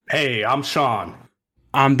Hey, I'm Sean,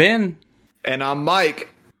 I'm Ben. And I'm Mike.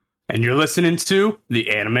 and you're listening to the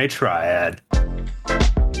Anime Triad.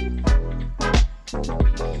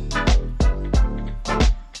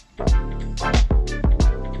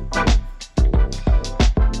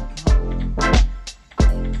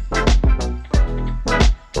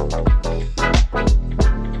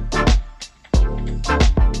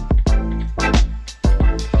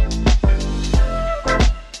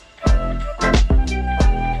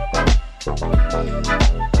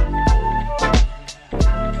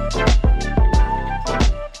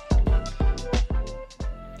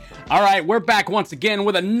 All right, we're back once again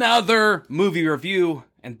with another movie review,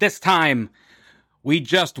 and this time we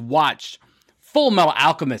just watched Fullmetal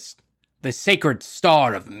Alchemist, the Sacred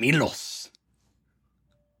Star of Milos.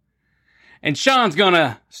 And Sean's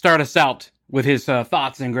gonna start us out with his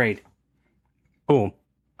thoughts and grade. Cool.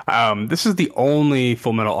 This is the only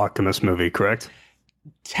Fullmetal Alchemist movie, correct?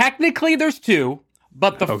 Technically, there's two,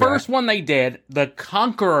 but the Okay. first one they did, The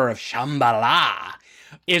Conqueror of Shambhala,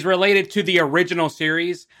 is related to the original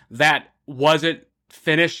series that wasn't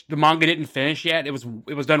finished. The manga didn't finish yet. It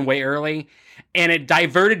was done way early, and it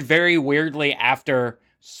diverted very weirdly after,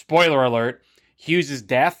 spoiler alert, Hughes'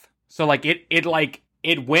 death. So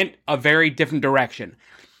it went a very different direction.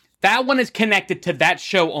 That one is connected to that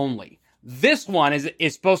show only. This one is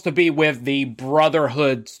supposed to be with the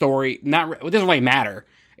Brotherhood story. It doesn't really matter.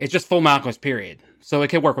 It's just Full Alchemist, period. So it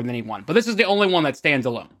could work with anyone. But this is the only one that stands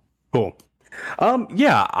alone. Cool.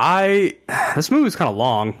 This movie was kind of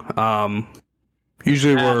long.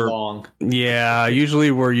 Usually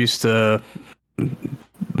we're used to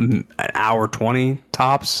an hour 20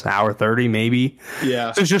 tops, hour 30 maybe.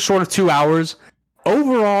 Yeah. So it's just short of 2 hours.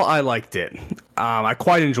 Overall, I liked it. I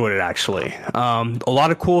quite enjoyed it, actually. A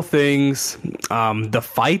lot of cool things. The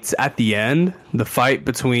fights at the end, the fight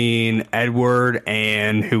between Edward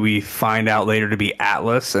and who we find out later to be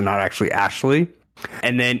Atlas and not actually Ashley.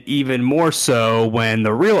 And then even more so when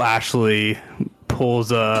the real Ashley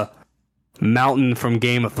pulls a mountain from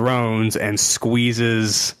Game of Thrones and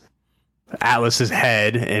squeezes Atlas's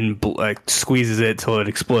head and squeezes it till it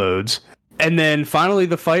explodes. And then finally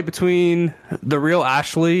the fight between the real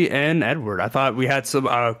Ashley and Edward. I thought we had some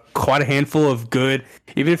quite a handful of good,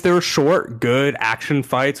 even if they were short, good action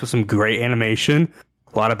fights with some great animation,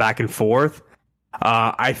 a lot of back and forth.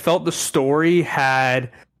 I felt the story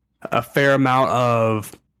had a fair amount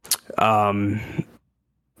of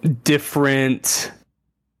different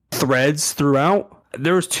threads throughout.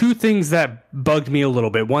 There was two things that bugged me a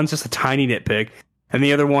little bit. One's just a tiny nitpick, and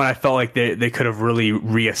the other one I felt like they could have really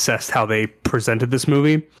reassessed how they presented this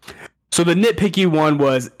movie. So the nitpicky one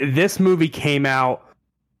was this movie came out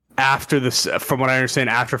after this, from what I understand,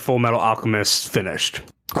 after Fullmetal Alchemist finished.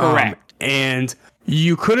 Correct. And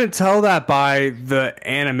you couldn't tell that by the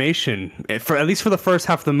animation, for at least for the first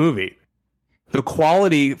half of the movie. The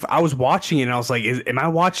quality, I was watching it and I was like, am I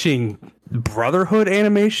watching Brotherhood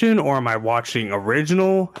animation or am I watching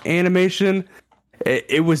original animation?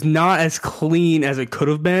 It was not as clean as it could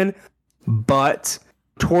have been, but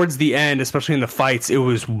towards the end, especially in the fights, it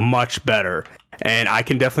was much better. And I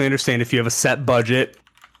can definitely understand if you have a set budget,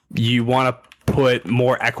 you want to put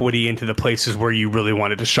more equity into the places where you really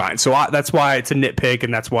wanted to shine. So that's why it's a nitpick,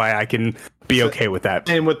 and that's why I can be okay with that.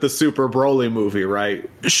 And with the Super Broly movie, right?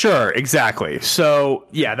 Sure, exactly. So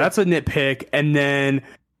yeah, that's a nitpick. And then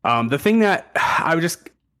the thing that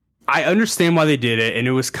I understand why they did it, and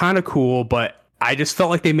it was kind of cool, but I just felt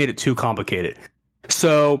like they made it too complicated.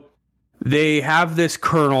 So they have this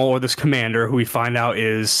colonel or this commander who we find out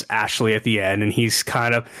is Ashley at the end, and he's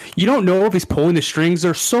kind of, you don't know if he's pulling the strings.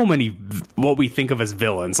 There's so many what we think of as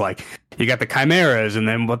villains. Like you got the chimeras, and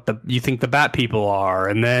then you think the bat people are,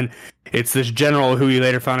 and then it's this general who we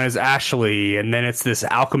later found out is Ashley, and then it's this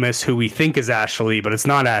alchemist who we think is Ashley, but it's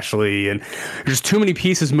not Ashley, and there's too many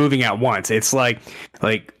pieces moving at once. It's like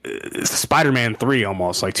Spider-Man 3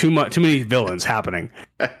 almost, like too many villains happening.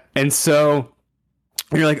 And so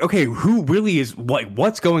you're like, okay, who really is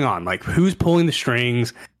what's going on? Like, who's pulling the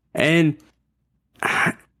strings? And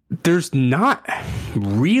there's not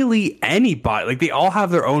really anybody. Like, they all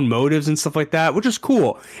have their own motives and stuff like that, which is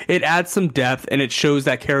cool. It adds some depth, and it shows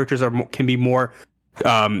that characters can be more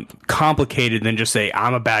complicated than just say,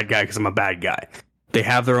 I'm a bad guy because I'm a bad guy. They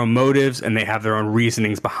have their own motives, and they have their own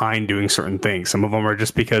reasonings behind doing certain things. Some of them are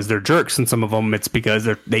just because they're jerks, and some of them it's because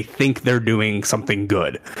they think they're doing something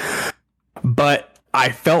good. But I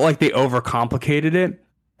felt like they overcomplicated it.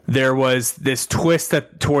 There was this twist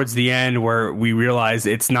towards the end where we realize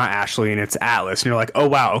it's not Ashley and it's Atlas. And you're like, oh,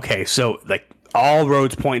 wow, okay. So, like, all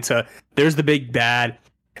roads point to, there's the big bad.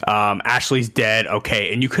 Ashley's dead.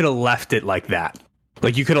 Okay. And you could have left it like that.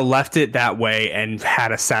 Like, you could have left it that way and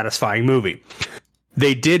had a satisfying movie.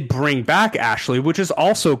 They did bring back Ashley, which is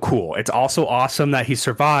also cool. It's also awesome that he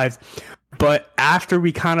survived. But after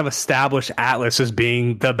we kind of established Atlas as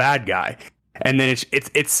being the bad guy, and then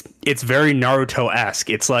it's very Naruto-esque.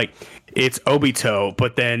 It's like, it's Obito,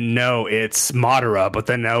 but then no, it's Madara, but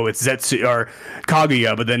then no, it's Zetsu, or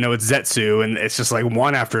Kaguya, but then no, it's Zetsu, and it's just like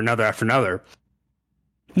one after another after another.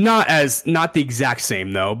 Not the exact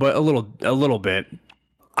same though, but a little bit.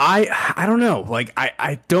 I don't know. Like,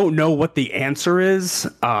 I don't know what the answer is,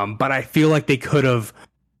 but I feel like they could have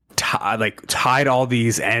tied all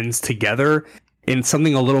these ends together in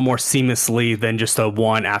something a little more seamlessly than just a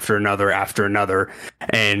one after another,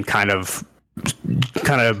 and kind of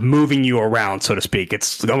moving you around, so to speak.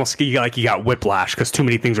 It's almost like you got whiplash because too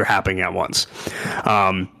many things are happening at once.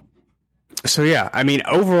 So yeah, I mean,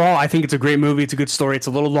 overall, I think it's a great movie. It's a good story. It's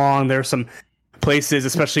a little long. There's some places,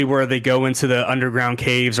 especially where they go into the underground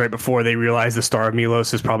caves right before they realize the Star of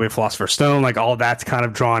Milos is probably a Philosopher's Stone. Like, all that's kind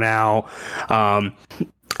of drawn out.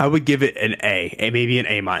 I would give it an A, maybe an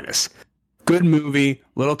A-. Good movie,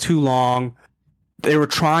 a little too long. They were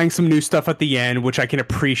trying some new stuff at the end, which I can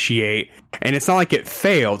appreciate. And it's not like it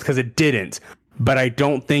failed, because it didn't. But I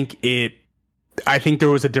don't think I think there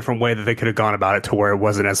was a different way that they could have gone about it to where it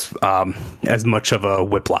wasn't as much of a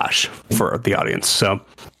whiplash for the audience. So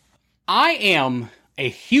I am a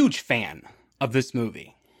huge fan of this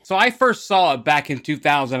movie. So I first saw it back in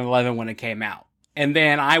 2011 when it came out. And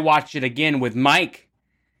then I watched it again with Mike.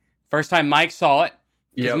 First time Mike saw it.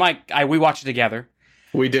 Yep. Mike, we watched it together.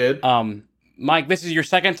 We did. Mike, this is your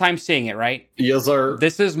second time seeing it, right? Yes, sir.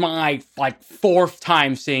 This is my fourth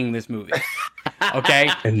time seeing this movie.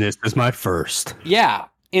 Okay? And this is my first. Yeah.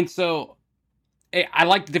 And so I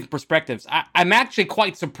like the different perspectives. I'm actually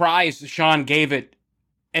quite surprised Sean gave it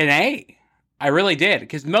an A. I really did.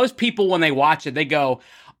 Because most people, when they watch it,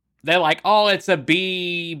 they're like, oh, it's a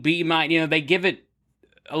B minus. You know, they give it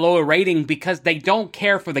a lower rating because they don't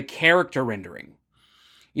care for the character rendering.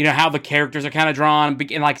 You know, how the characters are kind of drawn,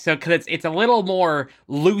 and like, so, because it's a little more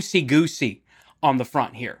loosey-goosey on the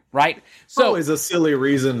front here, right? So always a silly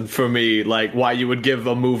reason for me, like, why you would give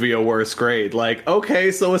a movie a worse grade. Like,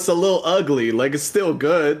 okay, so it's a little ugly, like, it's still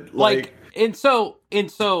good. And so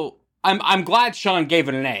I'm glad Sean gave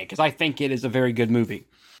it an A, because I think it is a very good movie.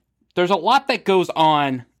 There's a lot that goes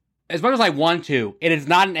on. As much as I want to, it is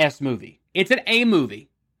not an S movie. It's an A movie.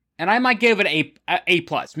 And I might give it A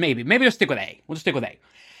plus, maybe. Maybe we'll stick with A. We'll just stick with A.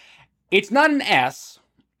 It's not an S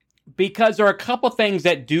because there are a couple things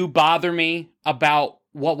that do bother me about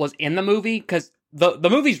what was in the movie, because the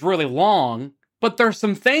movie's really long, but there's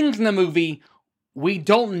some things in the movie we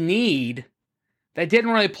don't need that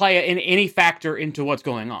didn't really play in any factor into what's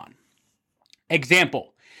going on.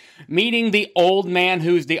 Example, meeting the old man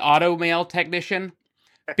who's the auto mail technician,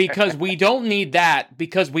 because we don't need that,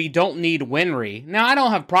 because we don't need Winry. Now, I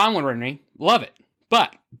don't have a problem with Winry. Love it.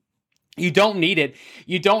 But you don't need it.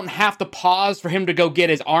 You don't have to pause for him to go get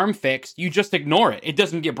his arm fixed. You just ignore it. It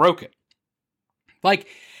doesn't get broken. Like,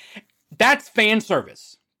 that's fan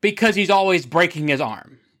service, because he's always breaking his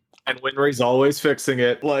arm. And Winry's always fixing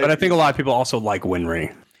it. Like, but I think a lot of people also like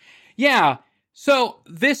Winry. Yeah. So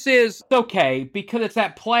this is okay because it's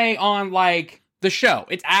that play on, like, the show.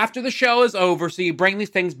 It's after the show is over, so you bring these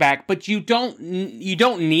things back, but you don't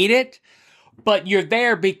need it, but you're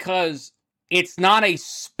there because it's not a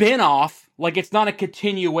spin-off, like, it's not a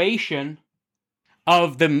continuation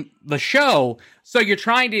of the show, so you're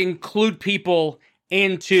trying to include people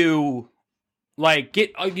into, like,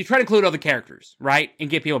 you try to include other characters, right, and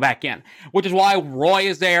get people back in, which is why Roy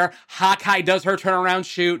is there. Hawkeye does her turnaround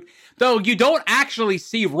shoot, though you don't actually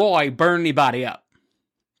see Roy burn anybody up.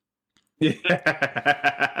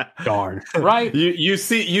 Yeah. Darn. Right? You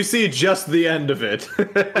see just the end of it.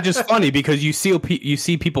 Which is funny because you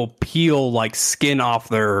see people peel, like, skin off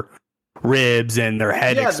their ribs and their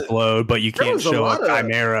head explode, but you can't show a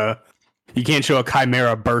chimera. You can't show a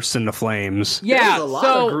chimera burst into flames. Yeah, there's a lot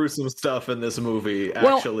of gruesome stuff in this movie,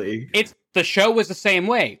 actually. Well, the show was the same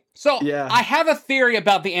way. So yeah. I have a theory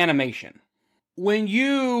about the animation. When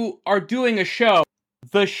you are doing a show,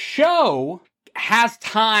 the show has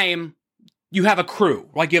time. You have a crew,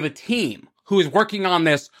 like, you have a team who is working on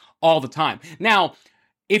this all the time. Now,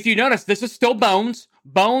 if you notice, this is still Bones.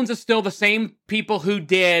 Bones is still the same people who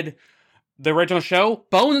did the original show.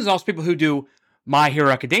 Bones is also people who do My Hero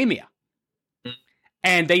Academia.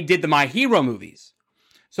 And they did the My Hero movies.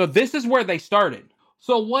 So this is where they started.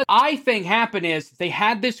 So what I think happened is they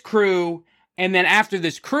had this crew, and then after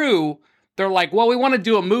this crew, they're like, well, we want to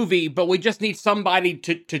do a movie, but we just need somebody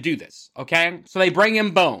to do this, okay? So they bring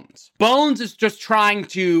in Bones. Bones is just trying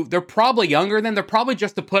to, they're probably younger than, they're probably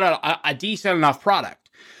just to put out a decent enough product,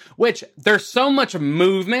 which there's so much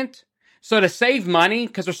movement. So to save money,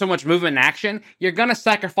 because there's so much movement and action, you're going to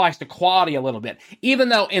sacrifice the quality a little bit. Even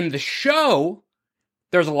though in the show,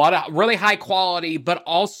 there's a lot of really high quality, but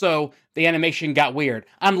also the animation got weird.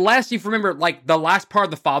 Unless you remember, like, the last part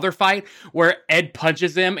of the father fight where Ed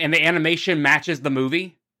punches him and the animation matches the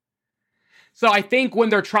movie. So I think when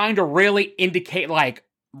they're trying to really indicate, like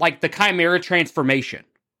the Chimera transformation,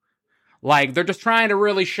 like, they're just trying to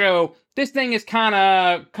really show this thing is kind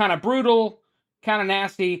of brutal, kind of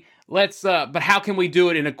nasty. Let's, but how can we do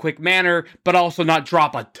it in a quick manner, but also not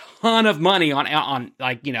drop a ton of money on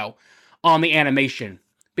like, you know, on the animation?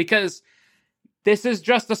 Because this is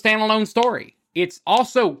just a standalone story. It's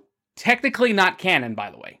also technically not canon, by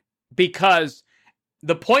the way, because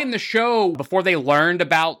the point in the show before they learned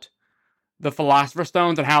about the Philosopher's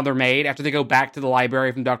Stones and how they're made, after they go back to the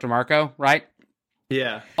library from Dr. Marco, right?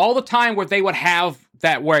 Yeah. All the time where they would have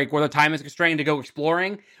that work, where the time is constrained to go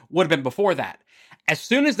exploring, would have been before that. As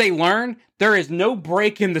soon as they learn, there is no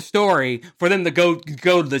break in the story for them to go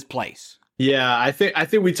to this place. Yeah, I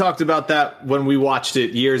think we talked about that when we watched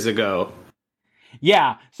it years ago.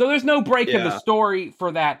 Yeah, so there's no break in the story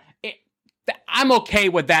for that. I'm okay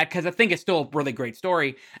with that because I think it's still a really great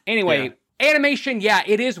story. Anyway, animation, yeah,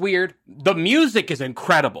 it is weird. The music is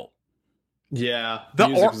incredible. Yeah,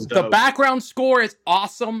 the background score is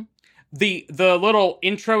awesome. The little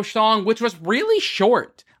intro song, which was really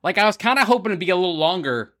short. Like, I was kind of hoping to be a little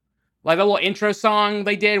longer. Like the little intro song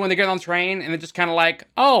they did when they get on the train, and it's just kind of like,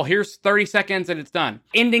 oh, here's 30 seconds and it's done.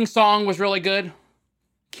 Ending song was really good.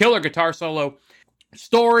 Killer guitar solo.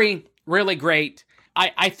 Story, really great.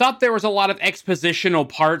 I thought there was a lot of expositional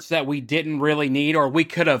parts that we didn't really need, or we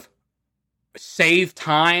could have saved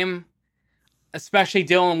time, especially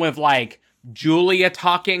dealing with, like, Julia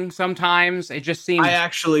talking sometimes. It just seems... I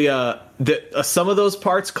actually, some of those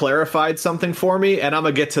parts clarified something for me, and I'm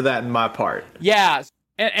going to get to that in my part. Yeah,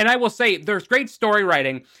 and I will say, there's great story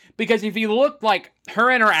writing, because if you look, like, her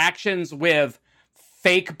interactions with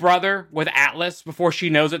fake brother, with Atlas, before she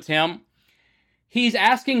knows it's him, he's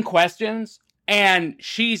asking questions, and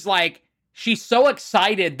she's like, she's so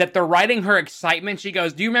excited that they're writing her excitement. She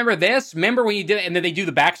goes, do you remember this? Remember when you did it? And then they do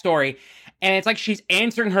the backstory. And it's like she's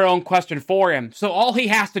answering her own question for him. So all he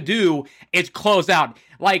has to do is close out.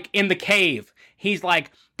 Like in the cave, he's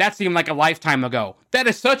like, that seemed like a lifetime ago. That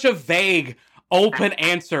is such a vague, open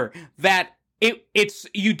answer that it's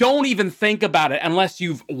you don't even think about it unless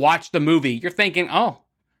you've watched the movie. You're thinking, oh,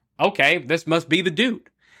 okay, this must be the dude.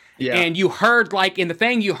 Yeah. And you heard, like, in the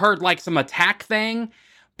thing, you heard, like, some attack thing,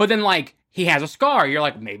 but then, like, he has a scar. You're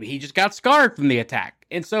like, maybe he just got scarred from the attack.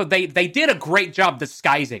 And so they did a great job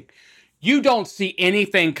disguising. You don't see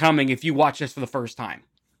anything coming if you watch this for the first time.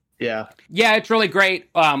 Yeah. Yeah, it's really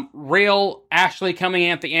great. Real Ashley coming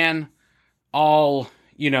in at the end, all,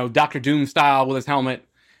 you know, Dr. Doom style with his helmet,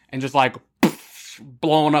 and just, like,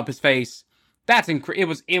 blowing up his face.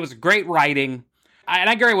 It was great writing. And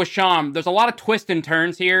I agree with Sean. There's a lot of twists and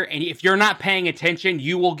turns here, and if you're not paying attention,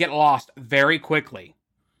 you will get lost very quickly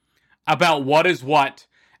about what is what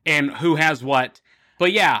and who has what.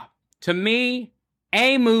 But yeah, to me,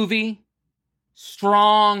 a movie,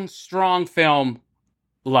 strong film,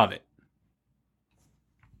 love it.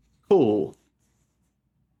 Cool.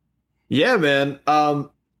 Yeah, man.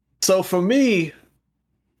 So for me,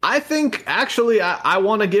 I think actually I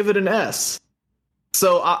want to give it an S.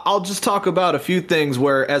 So I'll just talk about a few things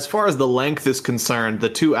where, as far as the length is concerned, the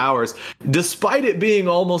 2 hours, despite it being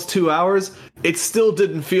almost 2 hours, it still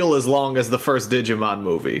didn't feel as long as the first Digimon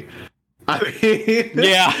movie. I mean,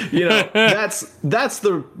 yeah, you know, that's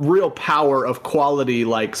the real power of quality,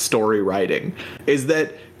 like, story writing, is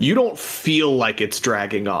that you don't feel like it's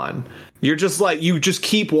dragging on. You're just like, you just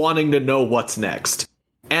keep wanting to know what's next.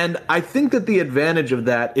 And I think that the advantage of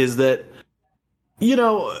that is that, you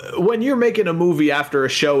know, when you're making a movie after a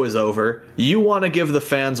show is over, you want to give the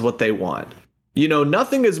fans what they want. You know,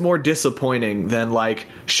 nothing is more disappointing than, like,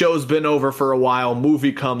 show's been over for a while,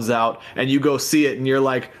 movie comes out, and you go see it, and you're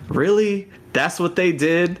like, really? That's what they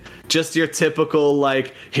did? Just your typical,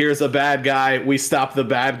 like, here's a bad guy, we stop the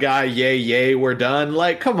bad guy, yay, we're done?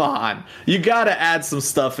 Like, come on. You gotta add some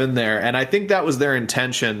stuff in there, and I think that was their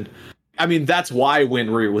intention. I mean, that's why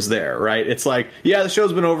Winry was there, right? It's like, yeah, the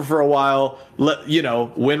show's been over for a while. You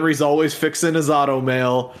know, Winry's always fixing his auto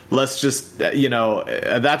mail. Let's just, you know,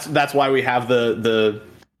 that's why we have the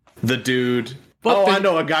dude. But I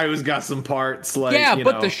know a guy who's got some parts. Like, yeah, you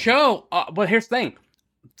but know. the show. But here's the thing.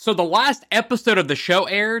 So the last episode of the show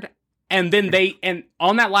aired, And then and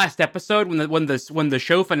on that last episode, when the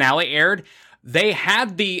show finale aired, they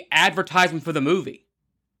had the advertisement for the movie.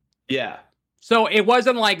 Yeah. So it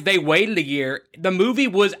wasn't like they waited a year. The movie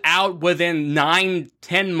was out within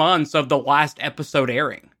 9-10 months of the last episode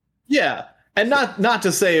airing. Yeah. And not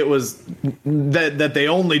to say it was that they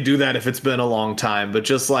only do that if it's been a long time, but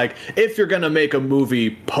just like if you're gonna make a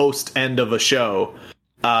movie post end of a show,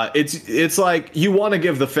 it's like you want to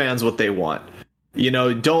give the fans what they want. You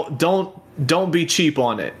know, don't be cheap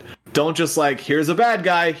on it. Don't just like, here's a bad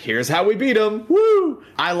guy, here's how we beat him. Woo!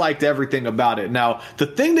 I liked everything about it. Now, the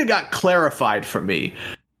thing that got clarified for me,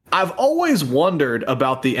 I've always wondered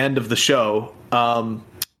about the end of the show.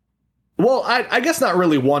 Well, I guess not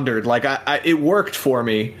really wondered. Like, it worked for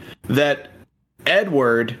me that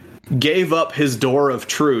Edward gave up his door of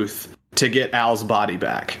truth to get Al's body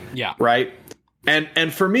back. Yeah. Right?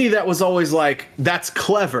 And for me, that was always like, that's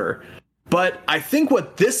clever. But I think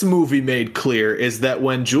what this movie made clear is that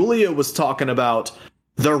when Julia was talking about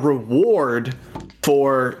the reward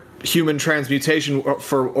for human transmutation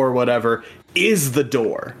or whatever is the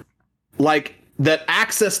door. Like, that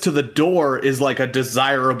access to the door is like a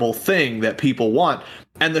desirable thing that people want.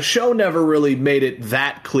 And the show never really made it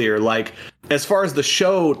that clear. Like, as far as the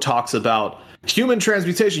show talks about human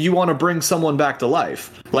transmutation, you want to bring someone back to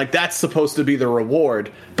life. Like, that's supposed to be the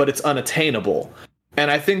reward, but it's unattainable. And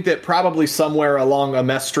I think that probably somewhere along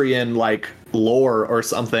Amestrian, like, lore or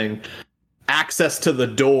something, access to the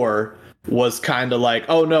door was kind of like,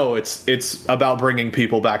 oh no, it's about bringing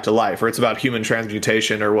people back to life, or it's about human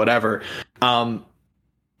transmutation or whatever.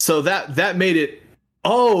 So that made it,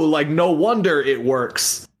 like, no wonder it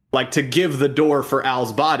works, like, to give the door for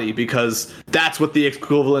Al's body, because that's what the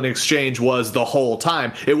equivalent exchange was the whole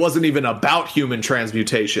time. It wasn't even about human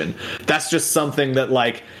transmutation. That's just something that,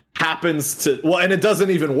 like, happens to, and it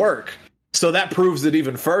doesn't even work. So that proves it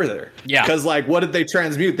even further. Yeah. Because, like, what did they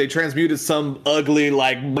transmute? They transmuted some ugly,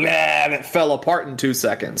 like, blah, that fell apart in 2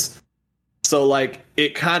 seconds. So, like,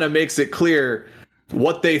 it kind of makes it clear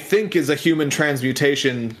what they think is a human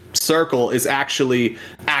transmutation circle is actually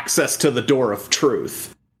access to the door of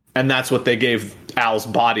truth. And that's what they gave Al's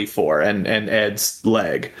body for, and Ed's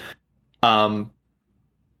leg.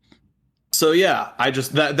 So yeah, I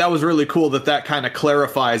just that was really cool that kind of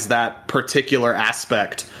clarifies that particular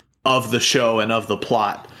aspect of the show and of the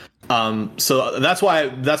plot. So that's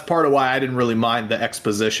part of why I didn't really mind the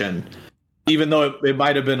exposition, even though it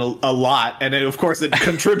might have been a lot, and of course it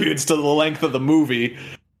contributes to the length of the movie.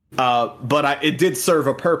 But it did serve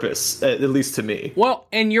a purpose, at least to me. Well,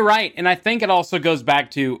 and you're right, and I think it also goes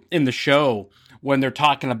back to in the show when they're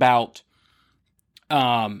talking about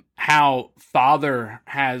how Father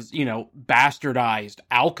has, bastardized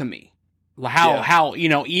alchemy. How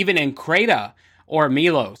even in Kreta or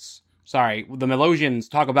Milos, the Milosians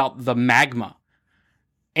talk about the magma.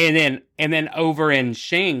 And then over in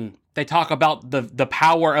Shing, they talk about the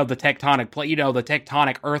power of the tectonic plate, the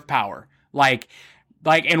tectonic earth power.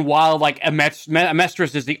 And while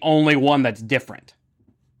Amestris is the only one that's different.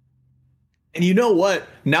 And you know what?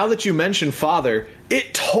 Now that you mention Father,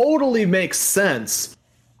 it totally makes sense.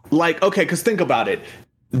 Like, okay, because think about it.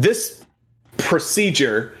 This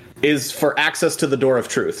procedure is for access to the door of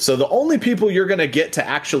truth. So the only people you're going to get to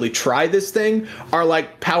actually try this thing are,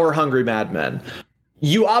 like, power-hungry madmen.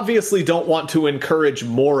 You obviously don't want to encourage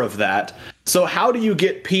more of that. So how do you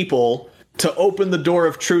get people to open the door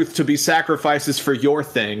of truth to be sacrifices for your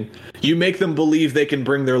thing? You make them believe they can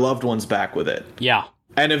bring their loved ones back with it. Yeah.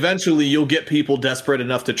 And eventually you'll get people desperate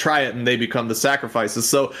enough to try it, and they become the sacrifices.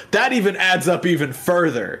 So that even adds up even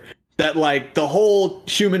further. That, like, the whole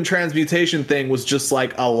human transmutation thing was just,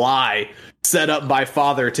 like, a lie set up by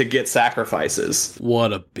Father to get sacrifices.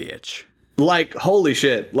 What a bitch. Like, holy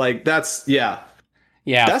shit. Like, that's, yeah.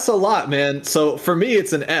 Yeah. That's a lot, man. So for me,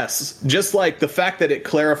 it's an S. Just like the fact that it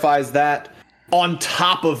clarifies that on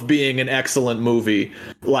top of being an excellent movie.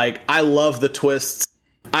 Like, I love the twists.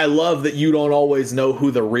 I love that you don't always know who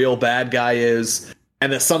the real bad guy is,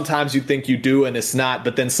 and that sometimes you think you do and it's not,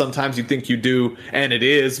 but then sometimes you think you do and it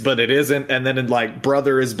is, but it isn't. And then, like,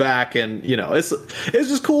 brother is back, and it's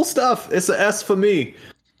just cool stuff. It's an S for me.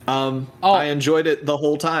 I enjoyed it the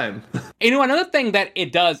whole time. Another thing that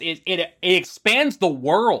it does is it expands the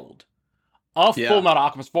world of Fullmetal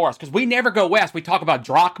Alchemist for us, because we never go west. We talk about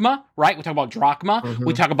Drachma, right? We talk about Drachma. Mm-hmm.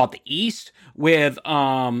 We talk about the east with the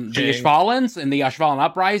Ishvalans and the Ishvalan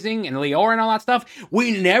uprising and Leor and all that stuff.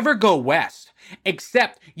 We never go west,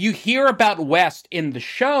 except you hear about west in the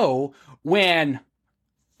show when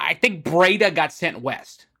I think Breda got sent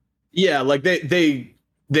west. Yeah, like they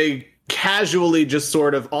casually just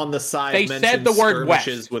sort of on the side They said the word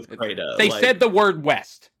west with Krata. They said the word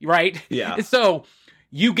west, right? Yeah. So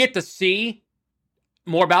you get to see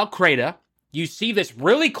more about Krata. You see this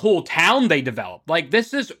really cool town they developed. Like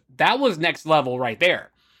that was next level right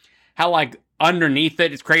there. How like underneath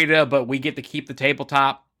it is Krata, but we get to keep the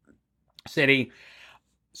tabletop city.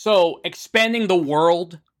 So expanding the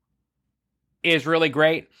world is really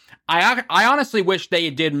great. I honestly wish they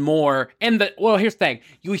did more. Here's the thing: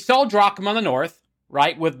 we saw Drachma on the north,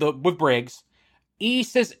 right, with Briggs.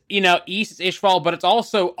 East is Ishval, but it's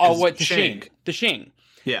also T'Ching.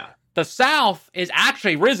 Yeah. The south is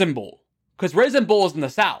actually Rizenbul, because Rizenbul is in the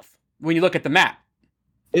south when you look at the map.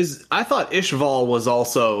 I thought Ishval was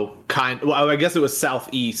also well, I guess it was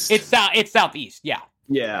southeast. It's southeast, yeah.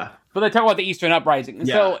 Yeah. But they talk about the Eastern Uprising.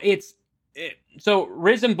 Yeah. So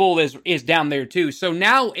Rizenbul is down there too. So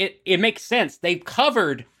now it makes sense. They've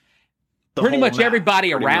covered pretty much map,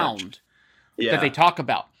 everybody around that they talk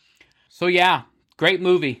about. So yeah, great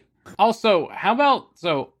movie. Also,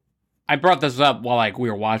 I brought this up while we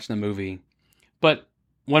were watching the movie, but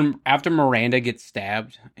after Miranda gets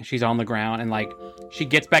stabbed and she's on the ground and she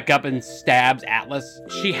gets back up and stabs Atlas,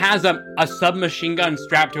 she has a submachine gun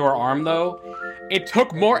strapped to her arm though. It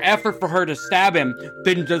took more effort for her to stab him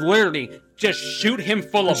than to literally just shoot him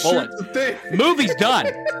full of bullets. Movie's done.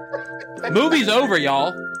 Movie's over,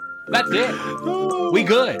 y'all. That's it. We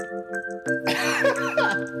good.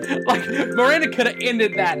 Miranda could have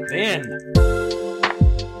ended that then.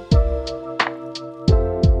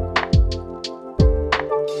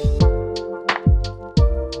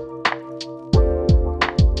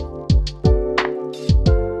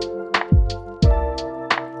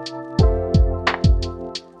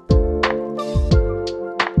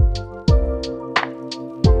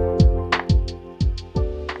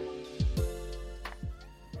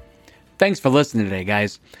 Thanks for listening today,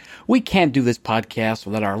 guys. We can't do this podcast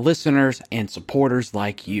without our listeners and supporters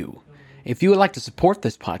like you. If you would like to support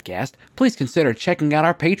this podcast, please consider checking out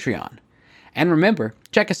our Patreon. And remember,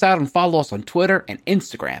 check us out and follow us on Twitter and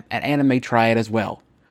Instagram at Anime Triad as well.